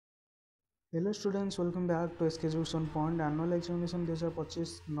Hello students, welcome back to education point annual examination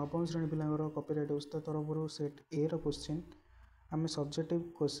 2025 नवम श्रेणी पिलांकर copyright ओस्ता तरफ set ए रो question आम सब्जेक्टिव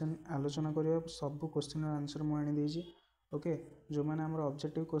क्वेश्चन आलोचना करवा सब क्वेश्चन आंसर मुझे देजी। ओके, जो मैंने आम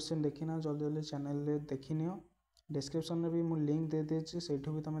ऑब्जेक्टिव क्वेश्चन देखिना जल्दी जल्दी चैनल देखी नियो। डिस्क्रिप्शन में भी मुझे लिंक दे देछि,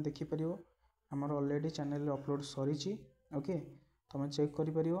 सेठू भी तुम देखिपर। आमर ऑलरेडी चैनल अपलोड सरी। ओके, तुम चेक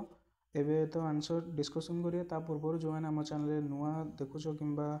कर एबे तो आंसर डिस्कशन करिया पूर्व जो मैंने आम चैनल नुआ देखुच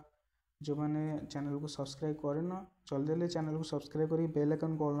कि जो मैंने चैनल को सब्सक्राइब करें जल्दी जल्दी चैनल को सब्सक्राइब करी बेल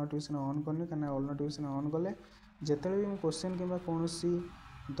आइकन को ऑल नोटिफिकेशन ऑन करनी, कहीं ऑल नोटिफिकेशन ऑन कले जिते भी क्वेश्चन कि कौन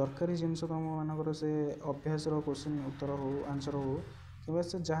दरकारी जिनस तुम मानकर से अभ्यास क्वेश्चन उत्तर हो आंसर हो कि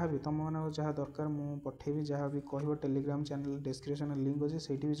से जहाँ भी तुम मान जहाँ दरकार मुझे पठेबी, जहाँ भी कह टेलीग्राम चैनल डिस्क्रिप्शन लिंक अच्छे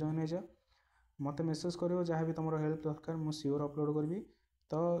से भी जॉइन हो जाओ, मत मेसेज कर जहाँ भी तुम हेल्प दरकार मुझे सियोर अपलोड करी।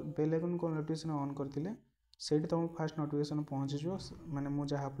 तो बेल आइकन को नोटिफिकेशन ऑन करते सेठी तुमको फास्ट नोटिफिकेशन पहुँच माने मुझे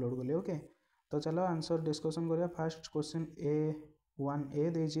जहाँ अपलोड कली। ओके, तो चलो आंसर डिस्कसन करिया। फास्ट क्वेश्चन A1A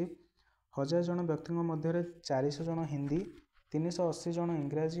देजी 1000 जन व्यक्ति मध्य 400 जन हिंदी, 380 जन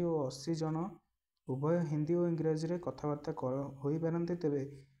इंग्राजी और 80 जन उभय हिंदी और इंग्राजी रे कथबार्ता हो पारती, तेबे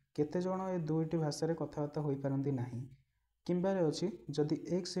केते जन ए दुईटी भाषा कथबार्ता हो पारती नहीं। किंबारे अच्छी जदि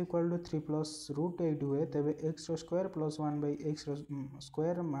x इक्वल टू 3 प्लस √8 हुए तेबे x row square plus 1 by x row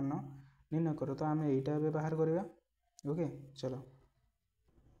square मान निर्णय करो। तो आम यहीटा बाहर करवा। ओके, चलो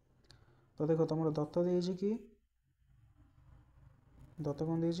तो देखो तुम दत्त देजी कि दत्त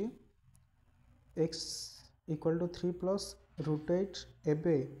कौन देजी x इक्वल टू 3 प्लस √8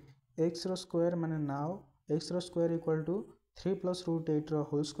 एबे x रो स्क्वायर माने now x row square equal to 3 plus √8 row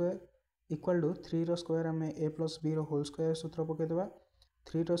whole square equal to 3 row square आम a plus b row whole square सूत्र पकईदेवा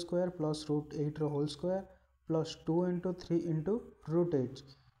 3 रो स्क्वायर प्लस √8 रो whole square plus 2 into 3 into √8।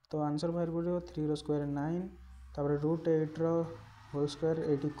 तो answer बाहर पड़ो 3 रो square 9 तापर √8 रो whole square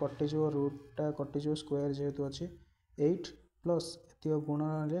ये कटिज रूटा कटिज square जेहेतु अच्छे 8 plus एत गुण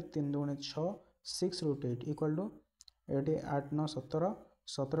 3 दूनी 6 6 √8 इक्वल टू ये 8 9 17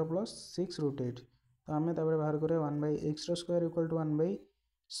 17 प्लस 6 √8। तो आम बाहर करें 1 by x row square equal to 1 by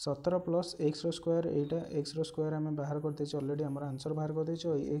 17 plus x row square यहाँ एक्स रो स्क्वायर आम बाहर करदे अलरेडी आम आंसर बाहर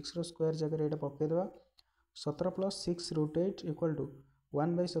करदे एक्स रो स्क्वायर जगह यहाँ पकईदेवा 17 plus 6 √8 equal to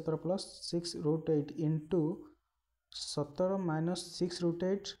 1 by 17 plus 6 √8 into 17 minus 6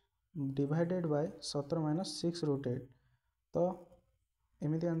 √8 divided by 17 minus 6 √8। तो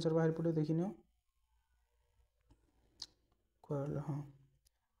एमती आंसर बाहर पड़े देखी नियो। हाँ,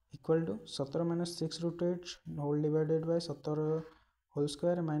 equal to 17 minus 6 √8 whole divided by 17 whole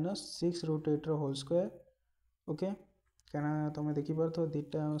square minus 6 √8 row whole square. Okay, क्या तुम देखिपार तो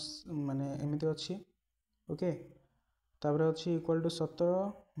दुटा माने एमती अच्छी। ओके, तापर अच्छी इक्वल टू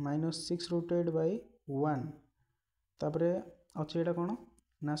 17 माइनस 6 √8 बाय 1 तापर अच्छे यहाँ कौन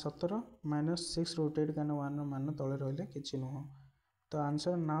ना 17 माइनस 6 √8 क्या 1 मान तले रही कि नुह। तो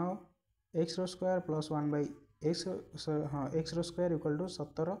answer now x row square plus 1 by x हाँ x row square equal to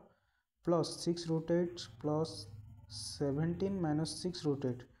 17 plus 6 √8 plus 17 minus 6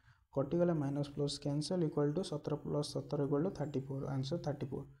 √8 कटिगला minus plus cancel equal to 17 plus 17 equal to 34 answer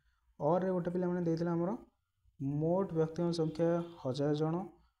 34। और गोटे पिला मैंने देते आमर मोट व्यक्ति संख्या 1000 जन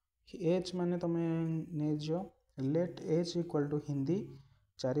एज माने तुम नहीं late H equal to Hindi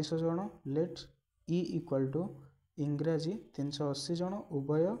 400 जन लेट ई इक्वल टू इंग्राजी 380 जन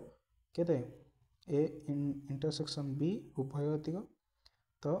उभय केते ए इंटरसेक्शन बी उभय अधिक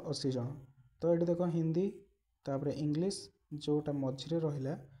तो 80 जन। तो ये देख हिंदी तापर इंग्लिश जोटा मझे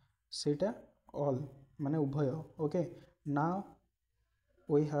रहा सेटा ऑल माने उभय। Okay, now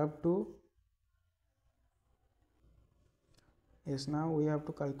we have to yes now we have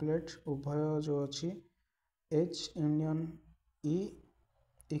to calculate उभय जो अच्छी H union E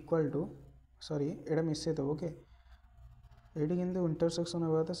equal to sorry एटा मिसई दब। ओके, ये इंटरसेक्शन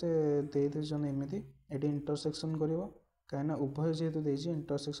होगा तो से दे देछन एमती ये इंटरसेक्शन कर कहीं उभय जेहेतु देछि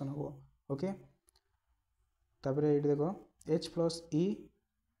इंटरसेक्शन हम। ओके, तापर ये देख H plus E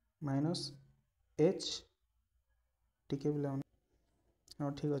minus H टिके पिला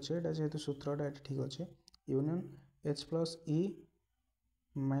हाँ ठीक अच्छे यहाँ जेहेतु सूत्रटा ठीक अच्छे union H plus E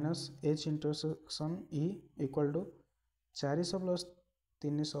minus H intersection E equal to 400 plus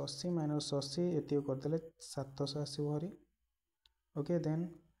 380 minus 80 ये करदे 780 भरी। Okay, then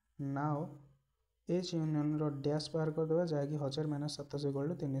now H union rho dash बाहर करदे जहाँकि 1000 माइनस 700 इक्वल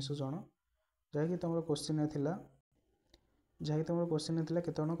टू 300 जन जहाँकि तुम क्वेश्चन थिला जहाँकि तुम क्वेश्चन थिला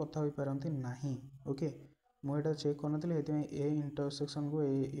केते जन कथा होई पारंती नाही। ओके, मुझे चेक करनी ए इंटरसेक्शन को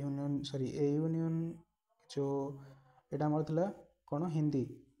A union sorry A union जो यहाँ आमर थिला कौन हिंदी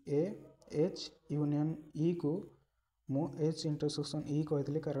ए एच यूनियन ई को मु एच इंटरसेक्शन ई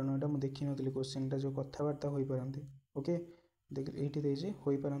कहती कारण यहाँ मुझे देखी नी क्वेश्चन जो कथबार्ता हो पारती ओके देख ये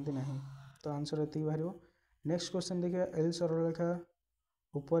हो पारती ना तो आंसर ये बाहर। नेक्स्ट क्वेश्चन देखिए एल सरलरेखा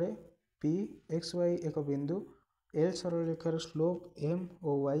उपरे पी एक्स वाई एक बिंदु एल सरलरेखार स्लोप एम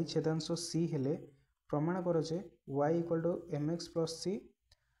और वाई छेदांश सी हेले प्रमाण कर जे Y equal to M x plus सी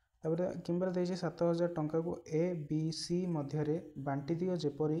किंबर देजे 7000 टंका को ए बी सी मध्य बांटी दियो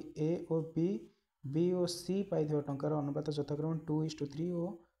जेपरी ए और बी और सी पाई टंकार अनुपात यथाक्रम 2:3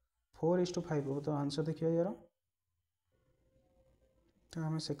 और 4:5 हो। तो आंसर देखिए यार तो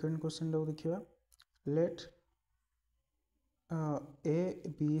आम सेकेंड क्वेश्चन टाक देखा लेट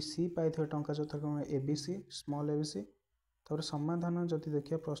ए बी सी पाई टंका यथाक्रम A B C small A B C तापर समाधान जदि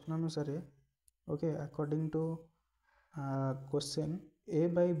देखिए प्रश्न अनुसार okay according to question a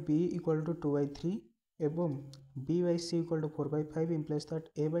by b equal to 2/3 एवं b by c equal to 4/5 implies that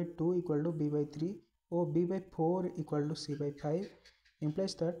a by 2 equal to b by 3 और b by 4 equal to c by 5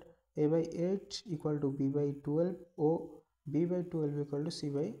 implies that a by 8 equal to b by 12 और b by 12 equal to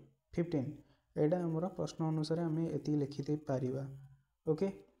c by 15 एटा हमर प्रश्न अनुसार आम ये लिखिदे Paribas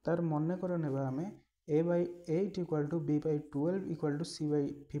okay तार मन कर नेबा आम a by 8 equal to b by 12 equal to c by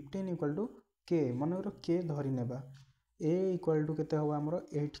 15 equal to k मन कर k धरी नेबा a इक्वल टू केते होबा हमरो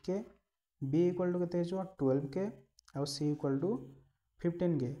 8k b इक्वल टू केते हो 12k और c इक्वल टू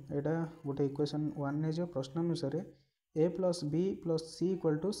 15k एटा गोटे इक्वेशन 1 ने जो प्रश्न अनुसार a plus b plus c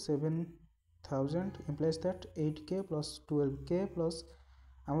equal to 7000 implies that 8k plus 12k plus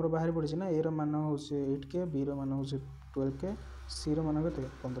हमरो बाहर पड़ी ना a रो मान होचे 8k b रो मान होचे 12k c रो मान केते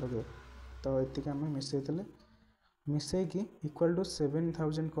 15k तो एतिक आम मिसेइतले मिसेकी इक्वल टू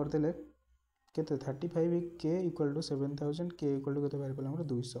 7000 कर देले केते 35k equal to 7000 k equal to केते बाहर पड़ा हमरो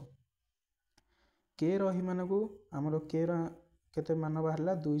 200 k रही मान को हमरो k रो केते मान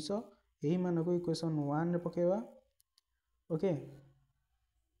बाहरला 200 एही मान को इक्वेशन 1 रे पकेबा ओके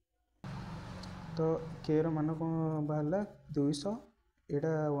तो k रो मान को बाहरला 200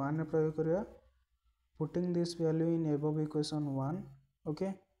 एटा 1 रे प्रयोग करिया putting this value in above equation 1 okay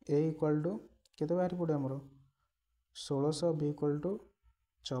a equal to केते बाहर पड़े हमरो 1600 b इक्वल टू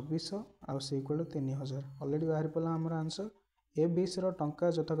 2400 आउ सी इक्वल 3000 अलरेडी बाहर पड़ा आमर आंसर ए बी सी टंका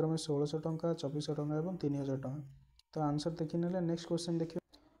यथाक्रम 1600 टंका 2400 टंका और 3000 टंका तो आंसर देखी ना। नेक्स्ट क्वेश्चन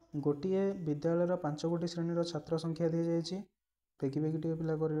देखिए गोटे विद्यालय 5 गोटी श्रेणी छात्र संख्या दी जाइए बेगी बेगी टे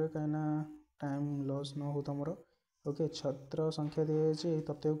पिला करेंगे कहीं टाइम लॉस न हो तुम ओके छात्र संख्या दी जाइए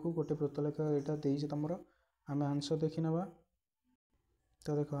तथ्य को गोटे वृत्तलेखा यहाँ देती तुम आम आंसर देखी ना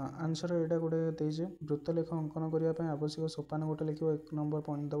तो देख आंसर यहाँ गोटे देजे वृत्तलेख अंकन करने आवश्यक सोपान गोटे लिख 1 नंबर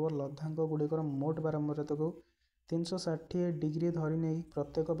पॉइंट दब लब्धांक गुड़िकर मोट बारंबारता को 360 डिग्री धरी नहीं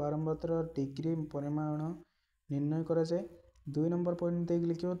प्रत्येक बारंबारतार डिग्री परिमाण निर्णय करा जाए 2 नंबर पॉइंट देख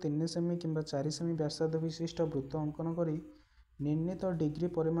लिख 3 सेमी कि 4 सेमी व्यासार्ध विशिष्ट वृत्त अंकन कर निर्णीत डिग्री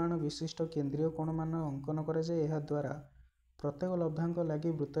परिमाण विशिष्ट केंद्रीय कोण मान अंकन करा जाए यह द्वारा प्रत्येक लब्धांक लगी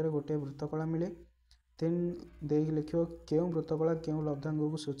वृत्तर गोटे वृत्तकला मिले 3 देख लिख क्यों वृत्तकला क्यों लब्धांक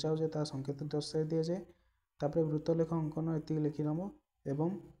को सूचाऊ जाए संकेत दर्शाई दि जाए तापर वृत्तलेख अंकन ये लिखिनब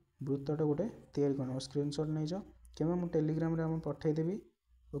एवं वृत्तटा गोटे तैयारी कर स्क्रीनशॉट नहीं जाओ कि मुझे टेलीग्राम रे पठेदेवी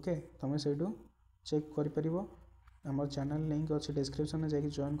ओके तुम से चेक कर आम चैनल लिंक अच्छे डिस्क्रिप्शन में जाकि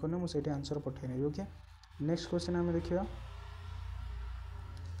जॉइन करने मुझे आंसर पठेदेवी ओके। नेक्स्ट क्वेश्चन आम देखा यहाँ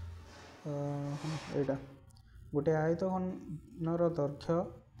गोटे आयत घनर दैर्घ्य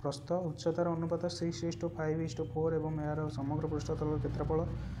प्रस्थ उच्चतार अनुपात 6:5:4 एवं यार समग्र पृष्ठतल क्षेत्रफल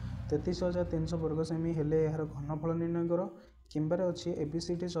 33,300 वर्ग सेमी हेले यार घनफल निर्णय कर किंबार अच्छी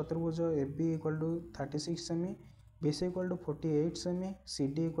एबीसीडी चतुर्भुज A B equal to 36 semi B C equal to 48 semi C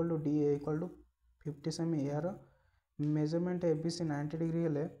D equal to D A equal to 50 semi यार measurement A B C 90 degree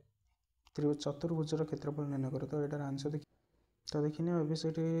हेले चतुर्भुजर क्षेत्रफल निर्णय कर तो यार आंसर देखिए तो देखिए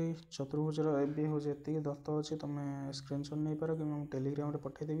एबीसीडी चतुर्भुजर ए बी हूँ जी दत्त अच्छे तुम स्क्रीनशॉट नहीं पार कि टेलीग्राम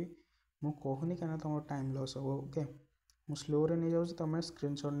पठेदेवी मुझे कहूनी क्या तुम टाइम लॉस हो ओके मुझे स्लो रे नहीं जाऊँ तुम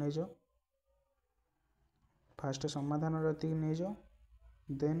स्क्रीनशॉट नहीं जाओ फास्ट समाधान ये नहीं जाओ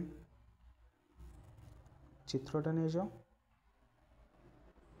देन चित्रटा नहीं जाओ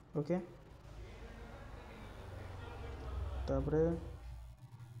ओके तापरे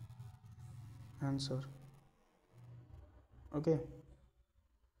आंसर ओके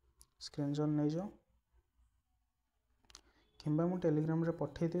स्क्रीनशॉट नहीं जाओ कि मुझे टेलीग्राम रे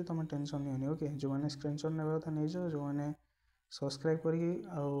पठेदेवी तुम टेंशन नहीं ओके जो मैंने स्क्रीनशॉट ने कथा नहीं जाओ जो मैंने सब्सक्राइब करके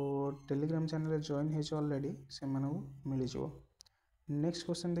टेलीग्राम चैनल जॉइन हो ऑलरेडी से मिल जाओ। नेक्स्ट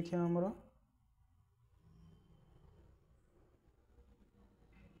क्वेश्चन देखिए आमर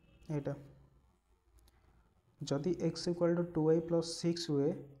यहाँ जदि x equal to 2y plus 6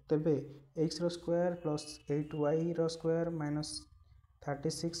 हुए तेबे x रो स्क्वायर प्लस 8y रो स्क्वायर माइनस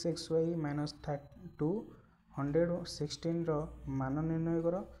 36xy माइनस 216 रो मान निर्णय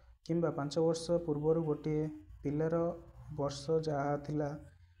कर किंबा 5 वर्ष पूर्वर गोटे पिलार वर्ष जहाँ थिला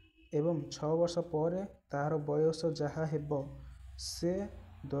एवं 6 वर्ष पर तार बयस जहाँ हेबो से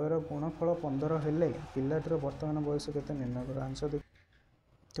द्वयर गुणफल 15 हेले पिलाटर वर्तमान बयस केते निर्णय कर। आंसर देख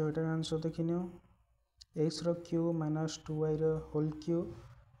तो एटार answer देखिनियो x row cube minus 2y row whole cube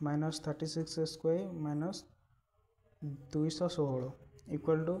minus 36xy minus 216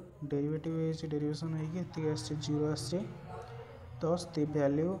 equal to derivative derivation होगी 0 आसी thus the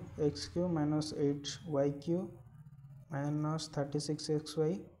value x cube minus 8y cube minus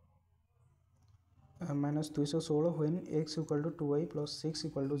 36xy minus 216 when x equal to 2y plus 6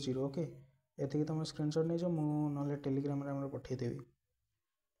 equal to 0 okay एतिक तुम screenshot नहीं जो ना Telegram रे पठेदेवी।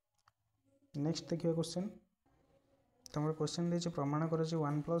 Next देखिए question तुम question देछि प्रमाण कर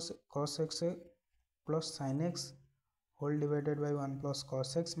 1 plus cos x plus sin x whole divided by 1 plus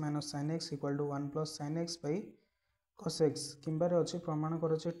cos x minus sin x equal to 1 plus sin x bye cos x किंबार अच्छी प्रमाण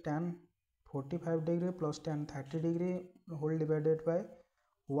कर tan 45 degree plus tan 30 degree whole divided by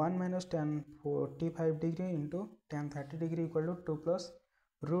 1 minus tan 45 degree into tan 30 degree equal to 2 plus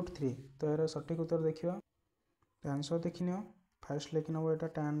 √3। तो यार सठिक उत्तर देखिए answer देखिनियो fast लिखि नब एटा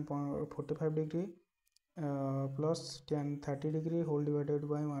tan 45 degree plus tan 30 degree whole divided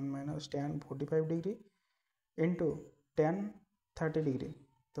by 1 minus tan 45 degree into tan 30 degree.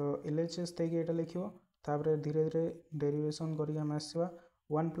 तो LHS देके एटा लिखियो तापर धीरे धीरे डेरिवेशन करी हम आसीबा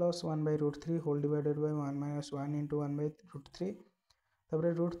 1 plus 1 bye √3 whole divided by 1 minus 1 into 1 bye √3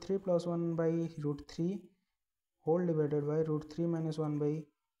 तापर √3 plus 1 bye √3 whole divided by √3 minus 1 bye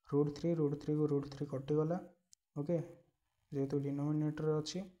 √3 को √3 कटि गला ओके जेहेतु डिनोमिनेटर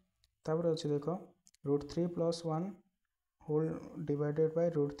अच्छी तापर अच्छी देख √3 plus 1 whole divided by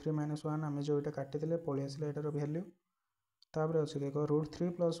 √3 minus 1 आम जो यहाँ काटी पलि आसा एटार भैल्यू तापर अच्छी देख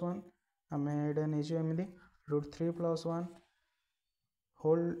 √3 प्लस 1 आम ये नहीं एमती √3 प्लस 1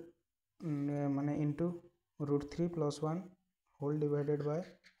 होल माने into √3 plus 1 whole divided by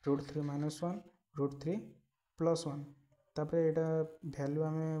 √3 minus 1 √3 plus 1 तापर यहाँ भैल्यू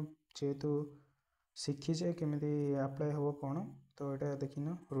आम जेहेतु शिखीजे केमी आप्लाय हम कौन तो यहाँ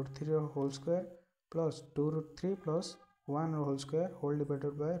देखना √3 whole square plus 2√3 plus 1 whole square whole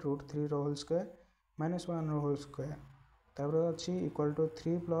divided by √3 whole square minus 1 whole square तापर अच्छी equal to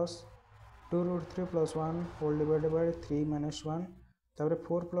 3 plus 2√3 plus 1 whole divided by 3 minus 1 तापर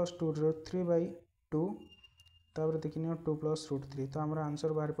 4 प्लस 2√3 बाय 2 तापर देखिए 2 प्लस √3। तो आम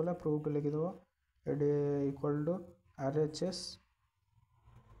आंसर बाहर पड़ा प्रूव्ड लिखिदेव ये equal to RHS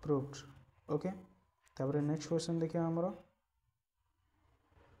proved okay. तापर नेक्स्ट क्वेश्चन देखिए आमर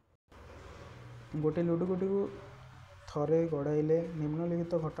गोटे लुडु गोटी को थरे गड़ाइले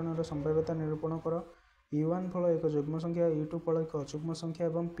निम्नलिखित घटनार संभाव्यता निरूपण कर E1 फल एक जुग्म संख्या E2 फल एक अजुग्म संख्या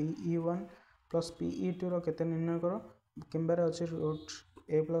एवं PE1 प्लस PE2 केते निर्णय कर किंबार अच्छे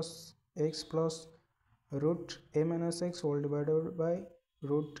 √a plus x plus √a minus x whole divided by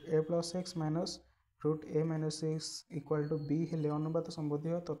 √a plus x minus √a minus x equal to b हेले अनुपात संबंधी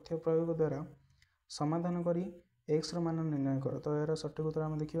तथ्य प्रयोग द्वारा समाधान करी x मान निर्णय कर। तो यार सठिक उत्तर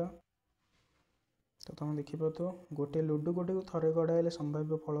आम देखा तो तुम देखिए तो गोटे लुडु गोटी को थरे गड़ाइले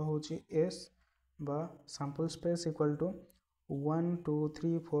संभाव्य फल हूँ S बा सैंपल स्पेस इक्वल टू 1 2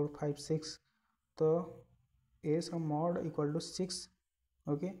 3 4 5 6 तो S mod equal to 6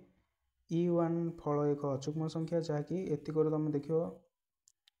 okay. E1 फल एक अजुग्म संख्या जहाँकि एतिक तुम देख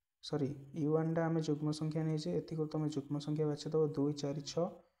सॉरी E1 टा आम जुग्म संख्या नहीं एतिक तुम जुग्म संख्या बाछिदेव 2 4 6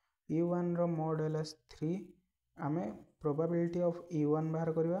 E1 मॉड है 3 आम प्रोबेबिलिटी ऑफ E1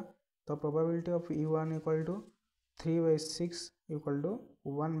 बाहर करवा तो probability of E1 equal to 3/6 equal to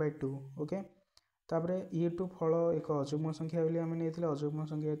 1/2 okay. तापर E2 फल एक अजुग्म संख्या बोली आम नहीं अजुग्म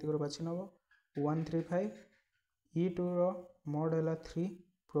संख्या एतिक बाछि नब 1 3 5 E2 मॉड है 3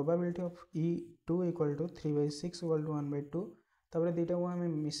 probability of E2 equal to 3/6 equal to 1/2 तापर दुईटा को आम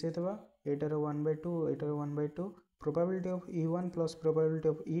मिसेदेवा एटार 1/2 एटार 1/2 probability of E1 plus probability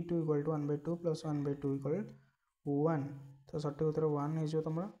of E2 equal to 1/2 plus 1/2 equal 1 तो सठिक उत्तर 1 हो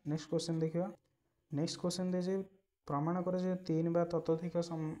तुम। नेक्स्ट क्वेश्चन देखिए नेक्स्ट क्वेश्चन दे प्रमाण कर 3 बा ततोधिक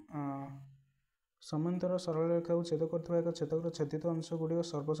समांतर सरल रेखा को छेद कर एक छेदकर छेदित अंश गुड़िक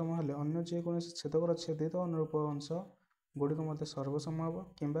सर्वसम हेले अन्य जेकोसी छेदकर छेदित अनुरूप अंश गुड़िक मत सर्वसम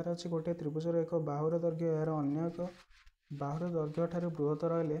हम किंबार अच्छी गोटे त्रिभुजर एक बाहुर दैर्घ्य यार अन्य एक बाहुर दैर्घ्य ठार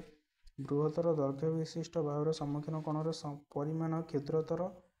बृहत्तर हेले बृहत्तर दैर्घ्य विशिष्ट बाहुर सम्मुखीन कोणर परिमाण क्षुद्रतर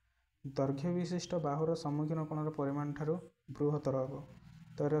दैर्घ्य विशिष्ट बाहुर सम्मुखीन कोणर परिमाण ठार बृहत्तर हम।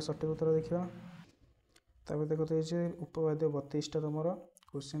 तो यार सठिक उत्तर देखा तापर देखो तो ये उपवाद्य 32टा तुम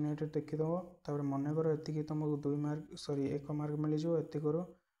क्वेश्चन ये देखीदेव तापर मनकर ये तुमको 2 मार्क सॉरी 1 मार्क मिल जाए ये करो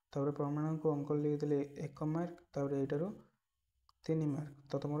तापर प्रमाण को अंक लिखिदे 1 मार्क तापर यटार 3 मार्क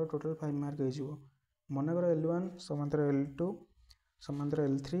तो तुम टोटाल 5 मार्क हो मनकर L1 समांतर L2 समांतर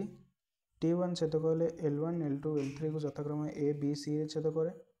L3 T1 छेद कले L1 L2 L3 को यथाक्रम A B C छेद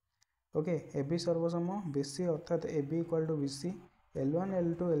करे ओके AB सर्वसम BC अर्थात AB equal to BC L1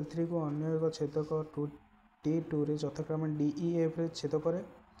 L2 L3 को अन्य एक छेदक T2 रे यथाक्रम DEF रे छेद करे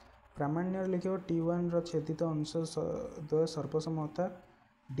प्रामाण्य लिखियो T1 रो छेदित अंश द्वय सर्वसम अर्थात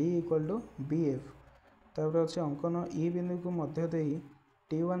D इक्वल टू BF तापर अच्छे अंकन E बिंदु को मध्य दे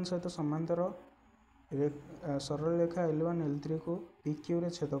T1 सहित समांतर सरल रेखा L1 L3 को PQ रे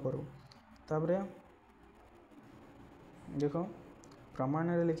छेद करो तापर देखो प्रमाण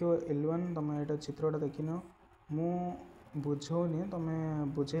लिखो L1 तुम यहाँ चित्रटा देखन मु बुझौनी तुम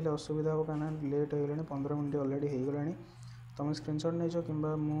बुझेले असुविधा हो कहना लेट हो गलानी 15 मिनट अलरेडी हो गलानी तुम स्क्रीनशॉट नहीं कि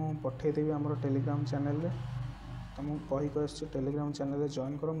मु पठेदेवी आम टेलीग्राम चैनल रे तुमको कही टेलीग्राम चैनल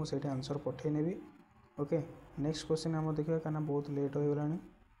जॉइन कर मुझे आंसर पठेनेबी ओके नेक्स्ट क्वेश्चन आम देखा कहीं बहुत लेट हो गलानी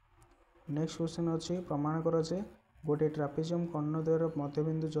नेक्स्ट क्वेश्चन अच्छी प्रमाण कर जे गोटे ट्रापेजियम कर्णद्वयर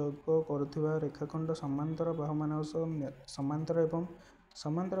मध्यबिंदु जोग करुवा रेखाखंड समांतर बाहु मान समांतर एवं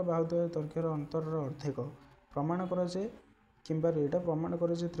समांतर बाहुद्वय दैर्घ्यर अंतर अर्धेक प्रमाण कर जे किंबा एटा प्रमाण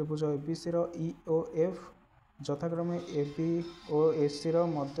कर जे त्रिभुज एबीसी रो EOF यथाक्रम AB और AC रो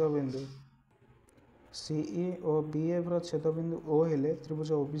मध्यबिंदु CE और BF रो छेदबिंदु O हेले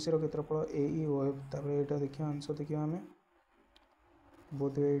त्रिभुज OBC रो क्षेत्रफल AEOF तापर एटा देखियो आंसर देखियो आमे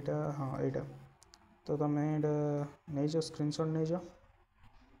बोध एटा हाँ एटा तो तुम नहीं जाओ स्क्रीनशॉट नहीं जाओ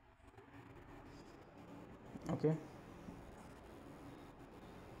ओके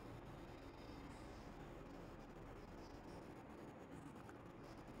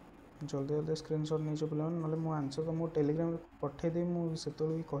जल्दी जल्दी स्क्रीनशॉट नहीं जाओ पे ना आंसर तो मुझे टेलीग्राम पठेदेवी मुझे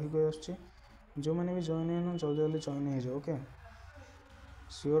भी कही आसुच्छी जो मैंने भी जॉइन है जल्दी जल्दी जॉइन हो जाओ ओके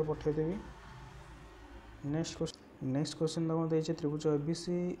सियोर पठेदेवी नेक्स्ट क्वेश्चन तुमको देती त्रिभुज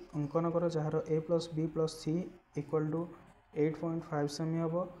एबीसी अंकन कर jar A + B + C equal to 8.5 semi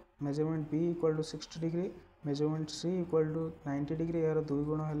हम measurement B equal to 60 degree measurement C equal to 90 degree यार 2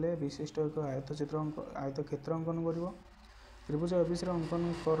 गुण हेले विशिष्ट एक आयत क्षेत्र अंकन कर त्रिभुज एबीसी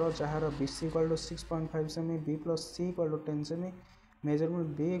अंकन कर jar BC equal to 6.5 semi B + C equal to 10 semi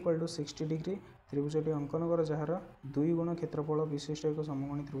measurement B equal to 60 degree त्रिभुजटी अंकन कर जार 2 गुण क्षेत्रफल विशिष्ट एक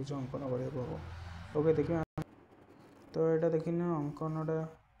समकोणी त्रिभुज अंकन कर ओके देखिए तो यहाँ देखन अंकनटा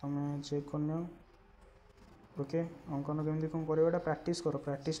तुम चेक कर ओके अंकन केमती कौन कर प्राक्ट कर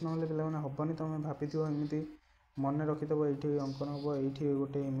प्राक्ट ना पे हेनी तुम भाभी एमती मन रखीदेव ये अंकन हम ये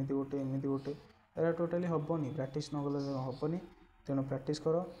गोटे एमती गोटे एमती गोटे यार टोटाली हेनी प्राक्ट न कले हेनी तेणु प्राक्ट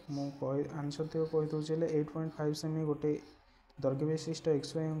कर मुझे आंसर तो कहीदे 8.5 सेमी गोटे दैर्घ्य विशिष्ट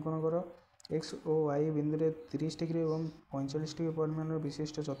XY अंकन कर X और Y बिंदु 30 डिग्री और 45 डिग्री परिमाण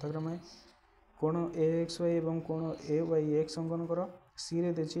विशिष्ट यथाक्रम कोण AXY एवं कोण AYX अंकन कर सी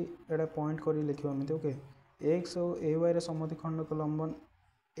रे देछि एटा पॉइंट करी लिखियो एमती ओके X और AY रे समद्विखंड को लंबन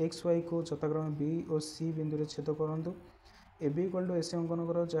XY को यथाक्रम B और C बिंदु रे छेद करंतु AB इक्वल टू AC अंकन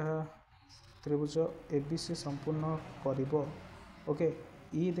कर जहाँ त्रिभुज ABC संपूर्ण करिवो ओके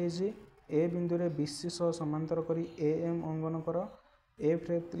ई देछि A बिंदु रे BC सह समांतर करी AM अंकन कर F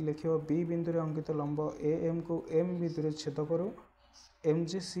रे लिखियो B बिंदु रे अंकित लंब AM को M बिंदु रे छेद करू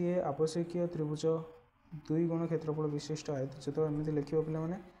MGCA आवश्यक त्रिभुज 2 गुण क्षेत्रफल विशिष्ट आयत चित्र एमती लिख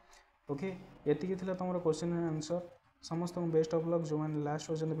पे ओके ये तुम क्वेश्चन एंड आंसर समस्त बेस्ट ऑफ लक जो मैंने लास्ट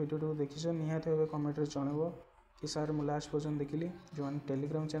पर्यटन वीडियो देखी निहाती भाव कमेंट जनइब कि सार मुझे लास्ट पर्यटन देखिली जो मैंने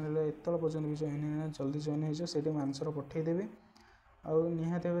टेलीग्राम चैनल एत पर्यटन भी जॉइन जल्दी जॉइन हो आंसर पठेदेवी आउ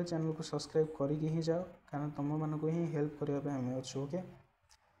निहाती भाव चैनल को सब्सक्राइब करके ही जाओ कारण तुम मानक ही हेल्प करने आम अच्छे ओके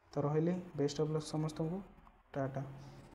तो रही बेस्ट ऑफ लक समस्त को टाटा।